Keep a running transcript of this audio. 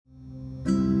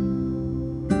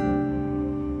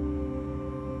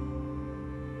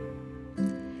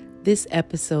This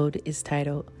episode is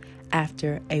titled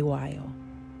After a While.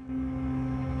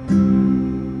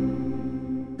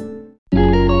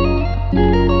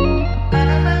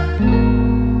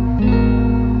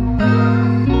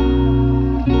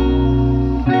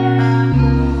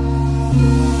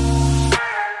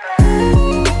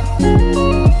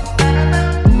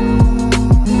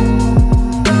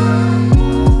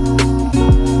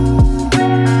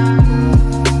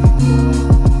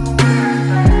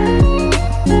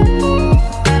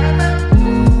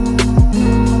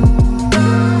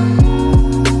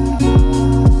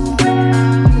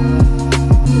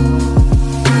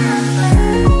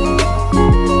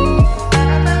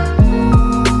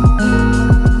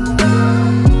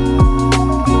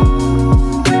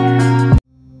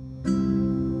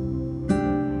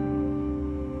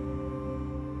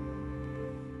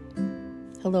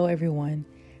 Hello, everyone.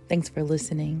 Thanks for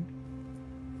listening.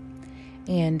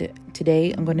 And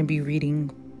today I'm going to be reading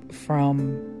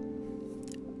from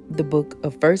the book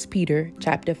of 1 Peter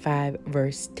chapter 5,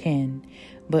 verse 10.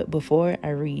 But before I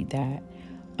read that,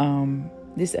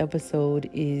 this episode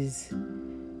is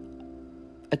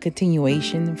a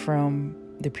continuation from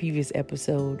the previous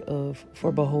episode of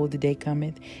For Behold, the Day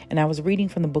Cometh. And I was reading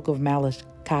from the book of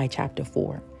Malachi chapter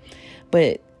 4.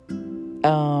 But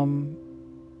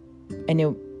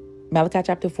Malachi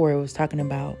chapter 4 was talking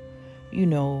about,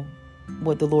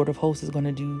 what the Lord of hosts is going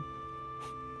to do,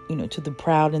 to the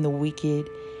proud and the wicked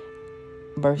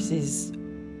versus,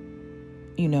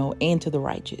 and to the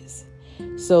righteous.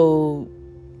 So,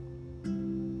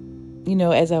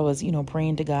 as I was,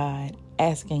 praying to God,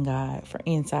 asking God for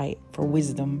insight, for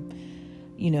wisdom,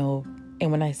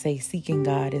 and when I say seeking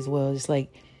God as well, it's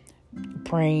like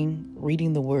praying,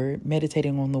 reading the word,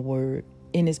 meditating on the word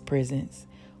in his presence.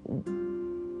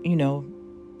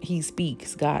 He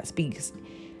speaks, God speaks.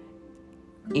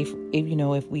 If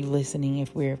we listening,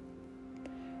 if we're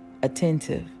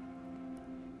attentive,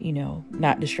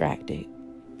 not distracted.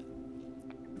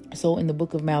 So in the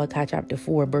book of Malachi chapter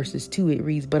 4, verses 2, it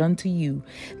reads, "But unto you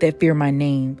that fear my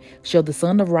name shall the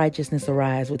Son of Righteousness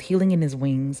arise with healing in his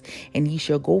wings, and ye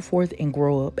shall go forth and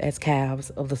grow up as calves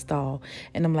of the stall."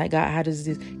 And I'm like, God, how does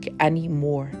this, I need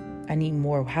more.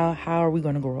 How are we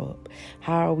going to grow up?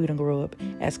 How are we going to grow up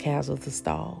as calves of the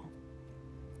stall?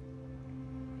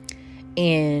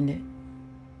 And,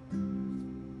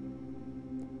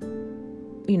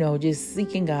 just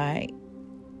seeking God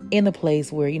in a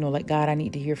place where, like, God, I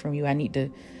need to hear from you. I need to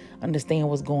understand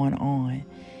what's going on.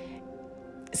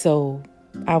 So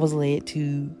I was led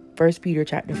to 1 Peter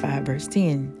chapter 5, verse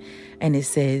 10. And it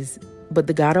says, "But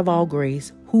the God of all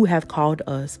grace, who hath called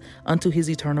us unto his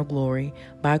eternal glory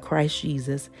by Christ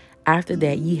Jesus, after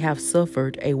that ye have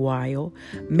suffered a while,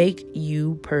 make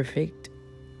you perfect,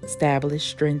 establish,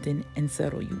 strengthen, and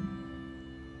settle you."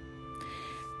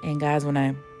 And guys, when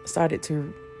I started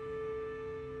to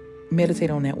meditate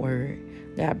on that word,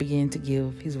 God began to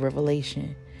give his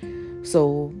revelation.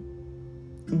 So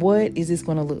what is this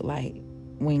going to look like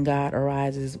when God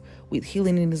arises with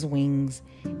healing in his wings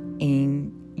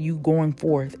and you going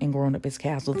forth and growing up as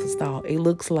calves of the stall? It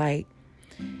looks like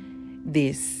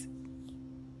this.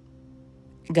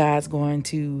 God's going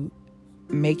to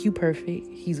make you perfect.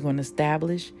 He's going to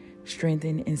establish,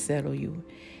 strengthen, and settle you.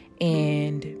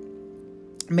 And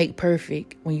make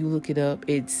perfect, when you look it up,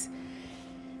 it's,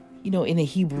 in the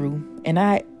Hebrew. And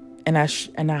I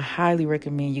highly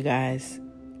recommend you guys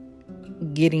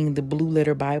getting the Blue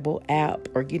Letter Bible app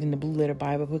or getting the Blue Letter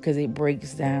Bible, because it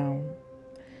breaks down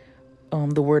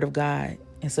the word of God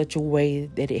in such a way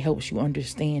that it helps you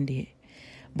understand it.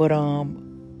 But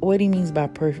what he means by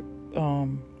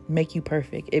make you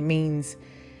perfect, it means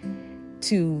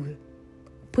to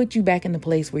put you back in the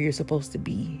place where you're supposed to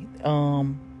be.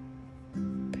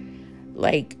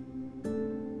 Like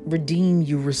redeem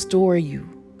you, restore you.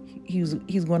 He's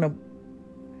going to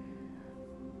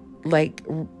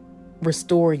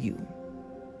restore you.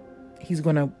 He's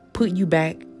going to put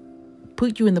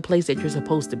you in the place that you're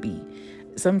supposed to be.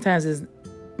 Sometimes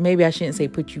maybe I shouldn't say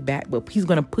put you back, but he's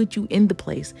going to put you in the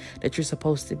place that you're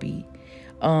supposed to be.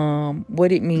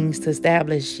 What it means to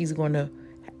establish, he's going to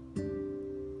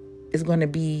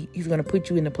put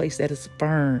you in a place that is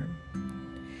firm.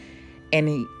 And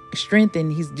he's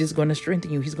just going to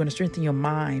strengthen you. He's going to strengthen your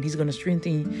mind. He's going to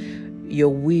strengthen your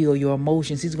will, your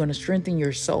emotions. He's going to strengthen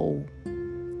your soul.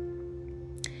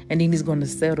 And then he's going to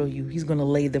settle you. He's going to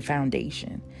lay the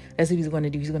foundation. That's what he's going to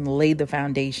do. He's going to lay the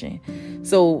foundation.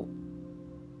 So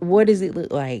what does it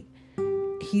look like?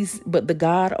 But the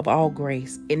God of all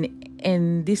grace.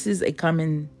 And this is a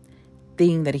common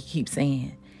thing that he keeps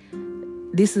saying.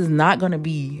 This is not going to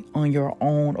be on your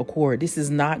own accord. This is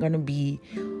not going to be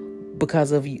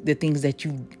because of the things that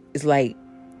it's like,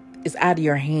 it's out of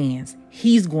your hands.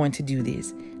 He's going to do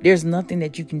this. There's nothing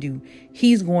that you can do.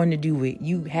 He's going to do it.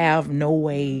 You have no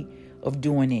way of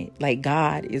doing it. Like,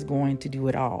 God is going to do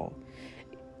it all.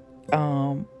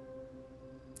 In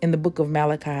the book of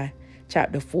Malachi,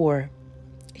 chapter 4,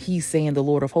 he's saying the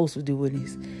Lord of hosts will do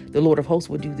this. The Lord of hosts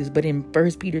will do this. But in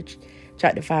 1 Peter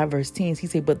chapter 5, verse 10, he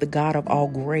said, but the God of all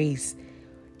grace,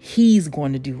 he's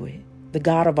going to do it. The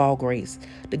God of all grace,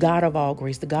 the God of all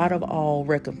grace, the God of all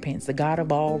recompense, the God of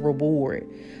all reward,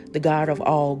 the God of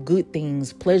all good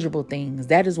things, pleasurable things.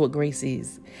 That is what grace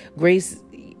is. Grace,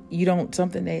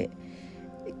 something that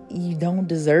you don't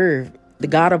deserve. The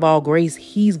God of all grace,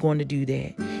 he's going to do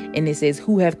that. And it says,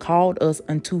 who have called us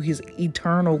unto his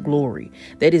eternal glory.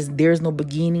 That is, there's no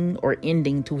beginning or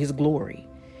ending to his glory.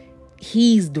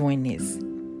 He's doing this.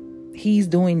 He's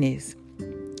doing this.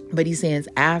 But he says,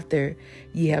 after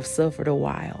you have suffered a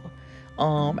while,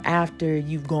 after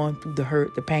you've gone through the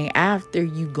hurt, the pain, after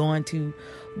you've gone through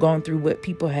what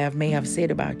people may have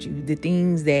said about you, the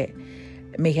things that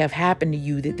may have happened to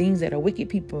you, the things that a wicked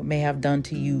people may have done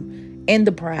to you, and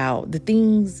the proud, the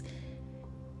things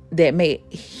that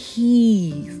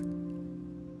he's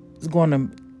going to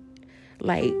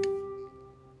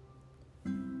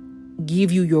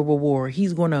give you your reward.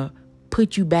 He's going to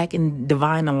put you back in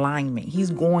divine alignment.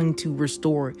 He's going to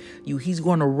restore you. He's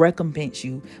going to recompense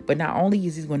you. But not only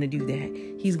is he going to do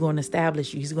that, he's going to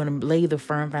establish you. He's going to lay the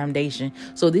firm foundation.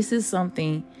 So this is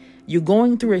something, you're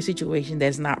going through a situation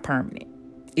that's not permanent.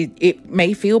 It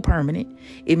may feel permanent.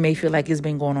 It may feel like it's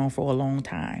been going on for a long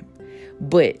time.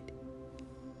 But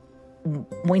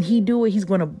when he do it, he's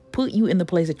going to put you in the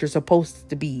place that you're supposed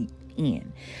to be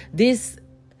in. This,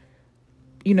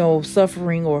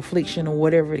 suffering or affliction or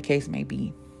whatever the case may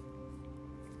be,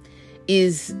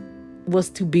 was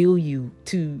to build you.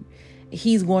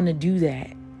 He's going to do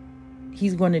that.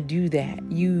 He's going to do that.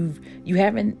 You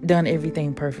haven't done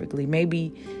everything perfectly.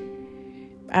 Maybe,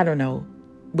 I don't know,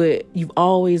 but you've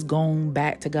always gone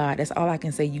back to God. That's all I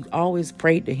can say. You always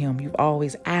prayed to him. You've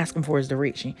always asked him for his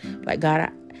direction. Like,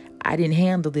 God, I didn't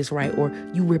handle this right. Or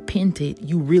you repented.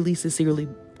 You really sincerely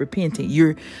repented.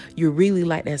 You're really,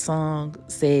 like that song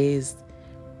says,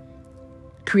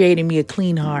 creating me a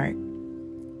clean heart.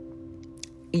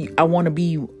 I want to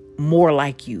be more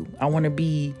like you. I want to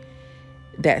be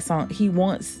that song. He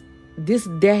wants this.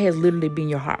 That has literally been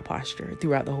your heart posture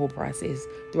throughout the whole process,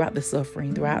 throughout the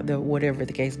suffering, throughout the whatever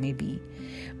the case may be.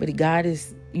 But God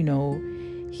is,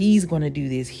 he's going to do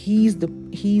this. He's the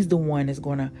one that's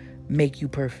going to make you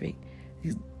perfect.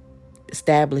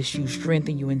 Establish you,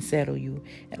 strengthen you, and settle you.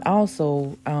 And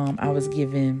also, I'm going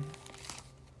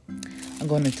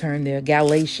to turn there,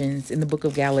 in the book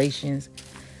of Galatians,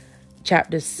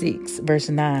 chapter 6, verse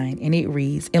 9, and it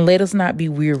reads, and let us not be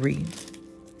weary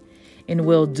in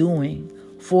well-doing,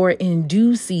 for in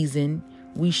due season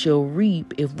we shall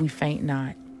reap if we faint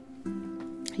not.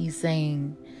 He's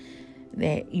saying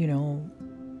that,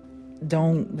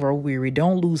 don't grow weary,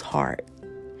 don't lose heart.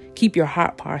 Keep your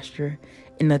heart posture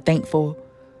in a thankful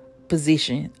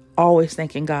position, always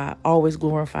thanking God, always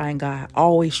glorifying God,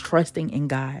 always trusting in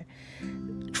God,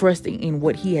 trusting in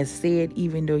what he has said,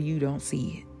 even though you don't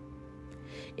see it.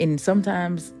 And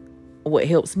sometimes what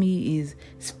helps me is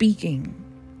speaking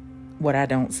what I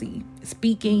don't see,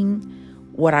 speaking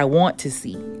what I want to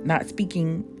see, not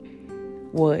speaking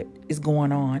what is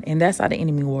going on. And that's how the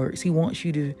enemy works. He wants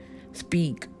you to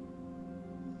speak,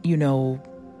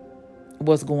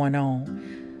 what's going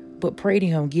on. But pray to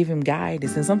him, give him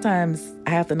guidance. And sometimes I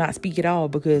have to not speak at all,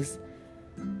 because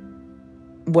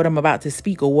what I'm about to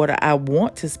speak or what I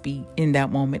want to speak in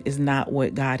that moment is not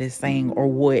what God is saying or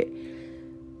what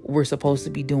we're supposed to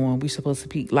be doing. We're supposed to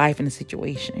speak life in a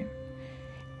situation.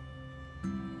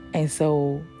 And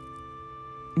so,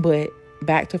 but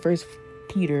back to 1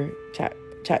 Peter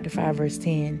chapter 5, verse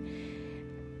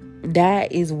 10,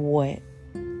 that is what,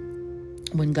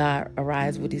 when God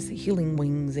arrives with his healing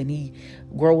wings and he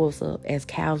grows us up as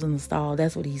calves in the stall,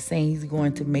 that's what he's saying. He's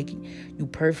going to make you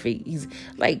perfect. He's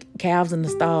like calves in the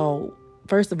stall.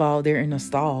 First of all, they're in a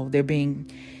stall. They're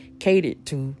being catered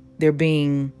to. They're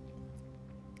being,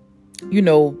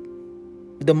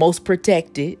 the most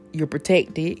protected. You're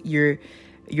protected. You're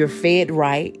fed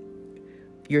right.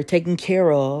 You're taken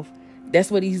care of.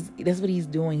 That's what he's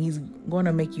doing. He's going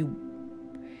to make you.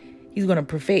 He's going to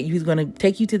perfect you. He's going to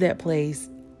take you to that place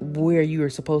where you are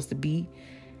supposed to be.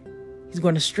 He's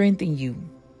going to strengthen you.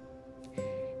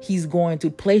 He's going to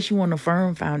place you on a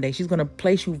firm foundation. He's going to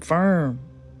place you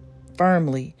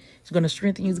firmly. He's going to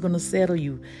strengthen you. He's going to settle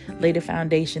you, lay the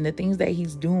foundation. The things that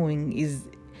he's doing is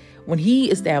When he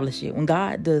established it, when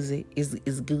God does it,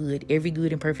 is good. Every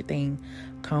good and perfect thing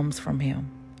comes from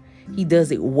him. He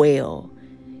does it well.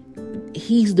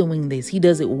 He's doing this. He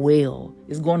does it well.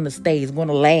 It's going to stay. It's going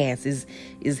to last. Is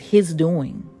his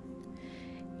doing.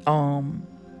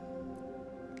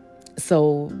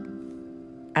 So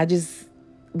I just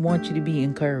want you to be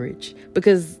encouraged,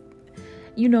 because,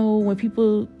 when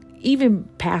people, even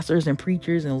pastors and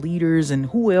preachers and leaders and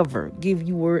whoever give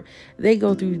you word, they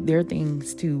go through their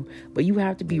things too. But you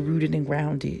have to be rooted and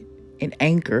grounded and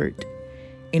anchored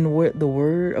in what the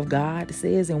word of God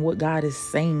says and what God is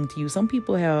saying to you. Some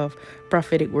people have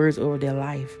prophetic words over their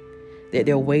life that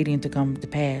they're waiting to come to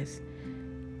pass,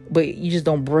 but you just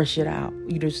don't brush it out.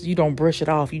 You don't brush it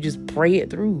off. You just pray it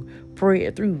through.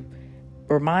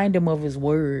 Remind him of his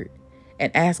word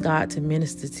and ask God to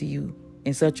minister to you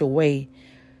in such a way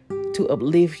to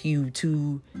uplift you,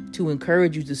 to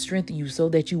encourage you, to strengthen you, so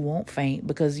that you won't faint.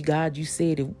 Because God, you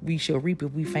said if we shall reap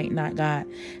if we faint not. God,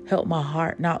 help my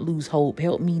heart not lose hope.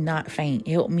 Help me not faint.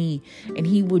 Help me. And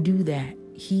he will do that.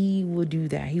 He will do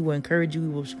that. He will encourage you. He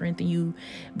will strengthen you.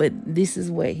 But this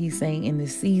is what he's saying in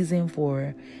this season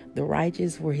for the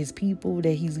righteous, for his people,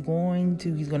 that he's going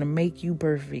to make you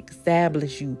perfect,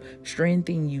 establish you,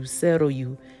 strengthen you, settle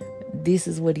you. This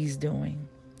is what he's doing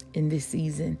in this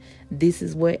season. This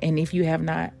is what, and if you have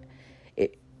not,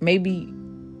 maybe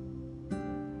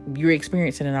you're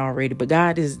experiencing it already, but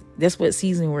that's what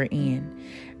season we're in.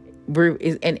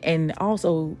 And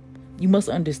also you must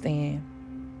understand,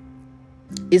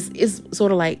 it's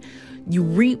sort of like you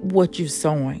reap what you're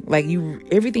sowing. Like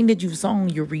everything that you've sown,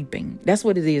 you're reaping. That's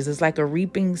what it is. It's like a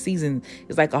reaping season.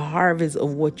 It's like a harvest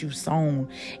of what you've sown.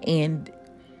 And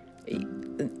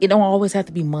it don't always have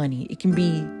to be money. It can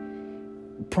be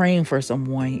praying for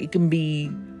someone. It can be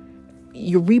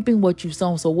you're reaping what you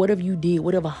sown. So whatever you did,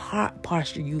 whatever heart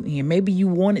posture you in, maybe you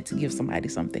wanted to give somebody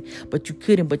something, but you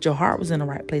couldn't, but your heart was in the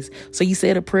right place. So you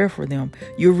said a prayer for them.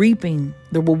 You're reaping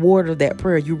the reward of that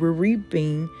prayer. You were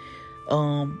reaping,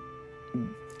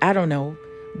 I don't know,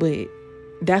 but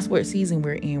that's what season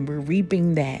we're in. We're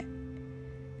reaping that.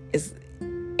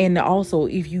 And also,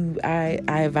 I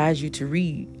advise you to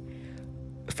read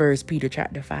 1 Peter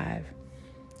chapter 5.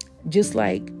 Just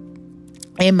like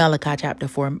in Malachi chapter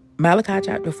 4. Malachi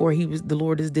chapter 4, the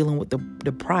Lord is dealing with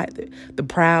the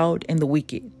proud and the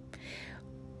wicked.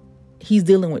 He's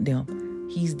dealing with them.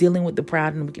 He's dealing with the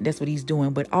proud and the wicked. That's what he's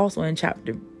doing. But also in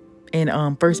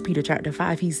 1 Peter chapter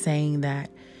 5, he's saying that,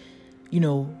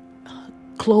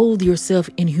 clothe yourself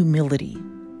in humility.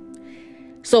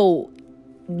 So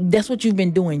that's what you've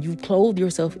been doing. You've clothed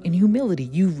yourself in humility.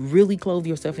 You've really clothed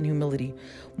yourself in humility.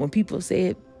 When people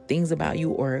said things about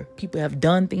you, or people have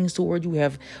done things toward you,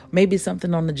 have maybe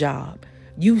something on the job,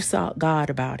 you sought God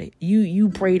about it. You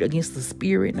prayed against the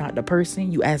spirit, not the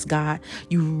person. You asked God.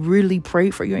 You really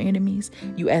prayed for your enemies.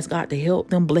 You asked God to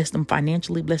help them, bless them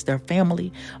financially, bless their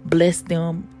family, bless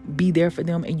them, be there for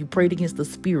them. And you prayed against the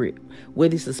spirit,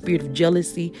 whether it's the spirit of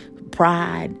jealousy,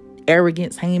 pride,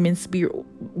 arrogance, Haman spirit,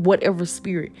 whatever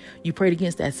spirit. You prayed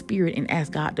against that spirit and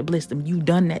asked God to bless them. You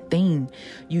done that thing.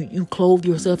 You clothed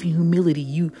yourself in humility.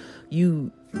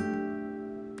 You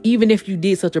even if you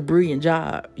did such a brilliant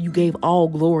job, you gave all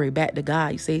glory back to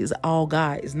God. You say it's all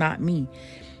God, it's not me.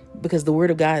 Because the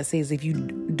word of God says if you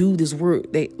do this work,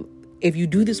 like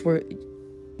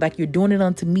you're doing it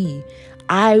unto me,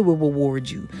 I will reward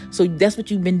you. So that's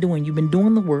what you've been doing. You've been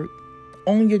doing the work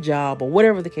on your job or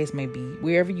whatever the case may be,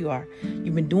 wherever you are.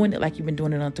 You've been doing it like you've been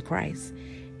doing it unto Christ.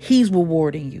 He's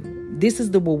rewarding you. This is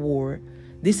the reward.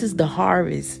 This is the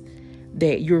harvest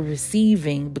that you're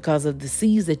receiving because of the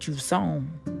seeds that you've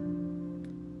sown.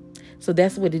 So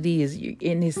that's what it is. You're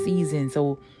in this season.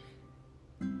 So,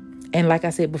 and like I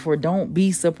said before, don't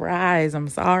be surprised. I'm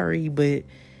sorry, but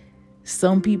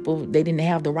some people, they didn't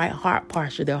have the right heart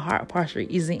posture. Their heart posture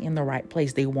isn't in the right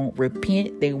place. They won't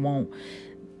repent. They won't.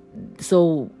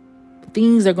 So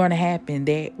things are going to happen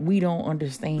that we don't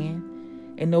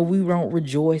understand. And no, we won't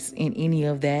rejoice in any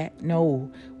of that.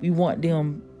 No, we want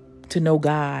them to know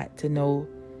God, to know,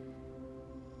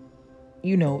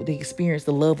 to experience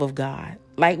the love of God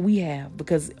like we have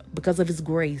because of his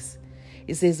grace.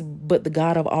 It says, but the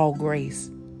God of all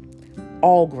grace,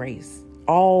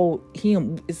 all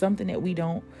him is something that we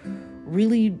don't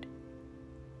really,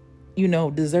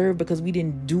 deserve because we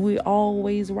didn't do it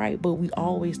always right, but we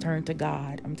always turn to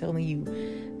God. I'm telling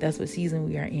you, that's what season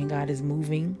we are in. God is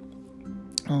moving.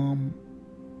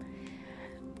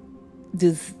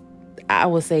 I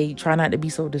would say, try not to be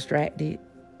so distracted.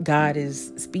 God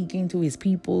is speaking to his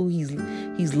people.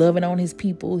 He's loving on his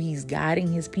people. He's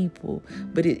guiding his people.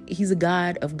 But he's a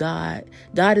God of God.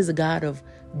 God is a God of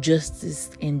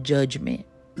justice and judgment.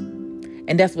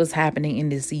 And that's what's happening in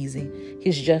this season.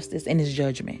 His justice and his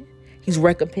judgment. He's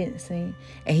recompensing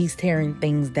and he's tearing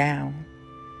things down.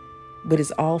 But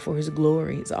it's all for his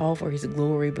glory. It's all for his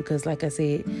glory because, like I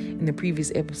said in the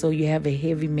previous episode, you have a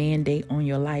heavy mandate on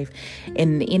your life.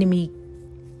 And the enemy,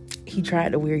 he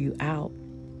tried to wear you out.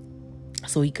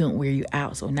 So he couldn't wear you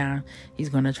out. So now he's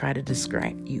going to try to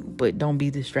distract you. But don't be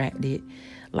distracted.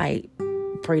 Like,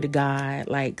 pray to God.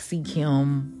 Like, seek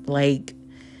him. Like,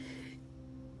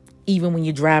 even when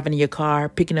you're driving in your car,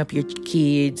 picking up your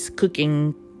kids,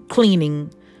 cooking,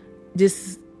 cleaning,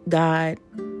 just, God,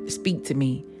 speak to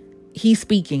me. He's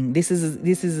speaking. This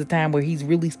is a time where he's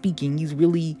really speaking. He's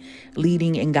really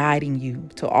leading and guiding you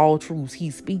to all truths.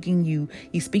 He's speaking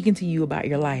to you about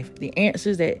your life. The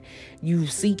answers that you're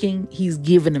seeking, he's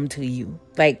giving them to you.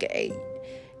 Like,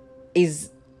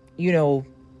 is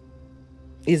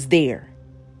there.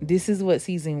 This is what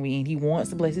season we're in. He wants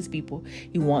to bless his people.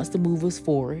 He wants to move us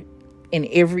forward in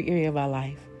every area of our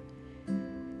life.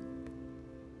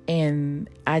 And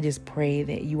I just pray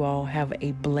that you all have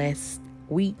a blessed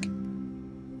week.